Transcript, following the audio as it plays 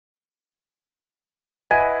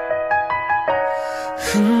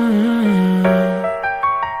Girl,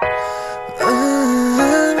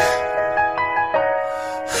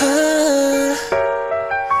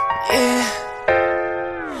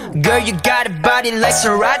 you got a body like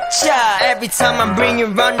Sriracha. Every time I bring you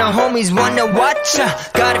around, the homies wanna watch ya.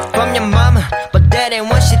 Got it from your mama, but that ain't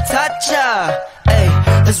when she touch ya. Ay,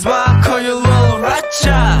 that's why I call you little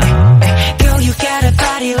racha. Girl, you got a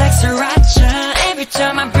body like Sriracha. Every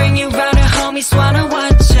time I bring you around, the homies wanna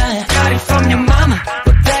watch ya. Got it from your mama,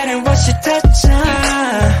 but that ain't when she touch ya.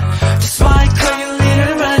 That's why I call you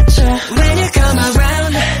little racha. When you come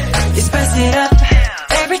around, you spice it up.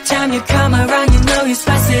 Every time you come around, you know you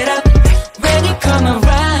spice it up. When you come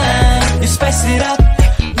around, you spice it up.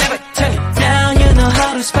 Never turn it down, you know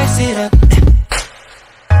how to spice it up.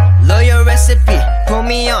 Loyal recipe, put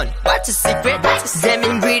me on, what's your secret? Damn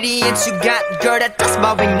ingredients you got, girl, that's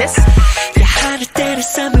my weakness. You're hotter than the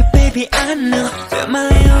summer, baby, I know. Feel my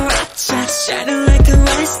little racha, shining like a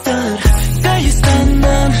rice stone. Girl, you stand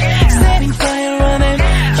on, setting fire on it.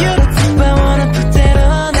 You don't think I wanna put that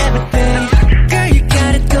on everything. Girl, you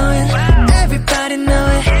got it going, everybody know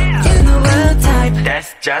it. You know I'm type,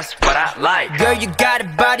 that's just what I like. Girl, you got a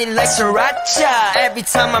body like Sriracha. Every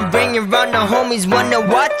time I bring you around, the homies wanna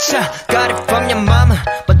watch ya. Got it from your mama,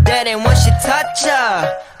 but that ain't when she touch ya.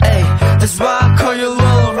 Ay, that's why I call you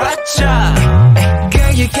little racha.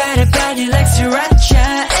 girl, you got a body like Sriracha.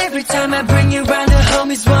 Every time I bring you around, the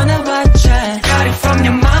homies wanna watch ya. Got it from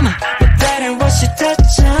your mama, but that ain't what she touch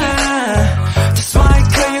ya. that's why I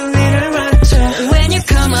call you little racha. When you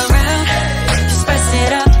come around, you spice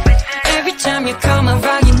it up. Every time you come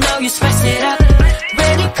around, you know you spice it up.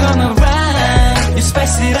 When you come around, you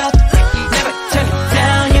spice it up. Never turn it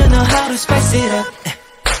down, you know how to spice it up.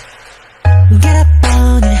 Get up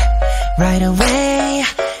on it right away.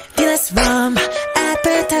 Feel this warm,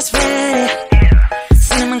 appetite's ready.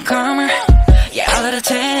 Cinnamon caramel, yeah, all of the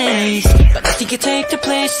taste. But I think you take the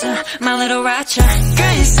place of my little racha.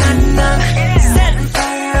 Girl, you're setting up, setting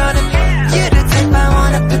fire on it. You the type I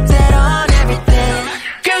wanna put that on everything.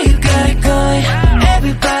 Girl, you got it going,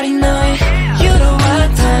 everybody know it. You the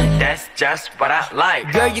one time, That's just what I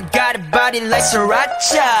like. Girl, you got a body like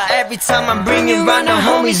Sriracha. Every time I bring you around, the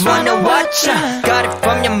homies wanna watch ya. Got it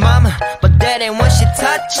from your mama, but that ain't when she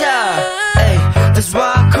touch ya. Ay, that's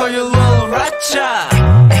why I call you little racha.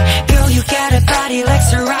 girl, you got a body like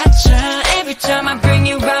Sriracha. Every time I bring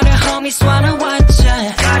you around, the homies wanna watch ya.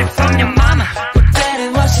 Got it from your mama, But that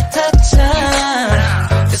ain't what she touch ya.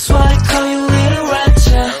 That's why I call you little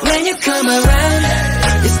racha. When you come around,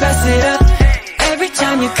 you spice it up. Every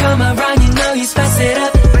time you come around, you know you spice it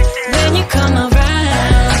up.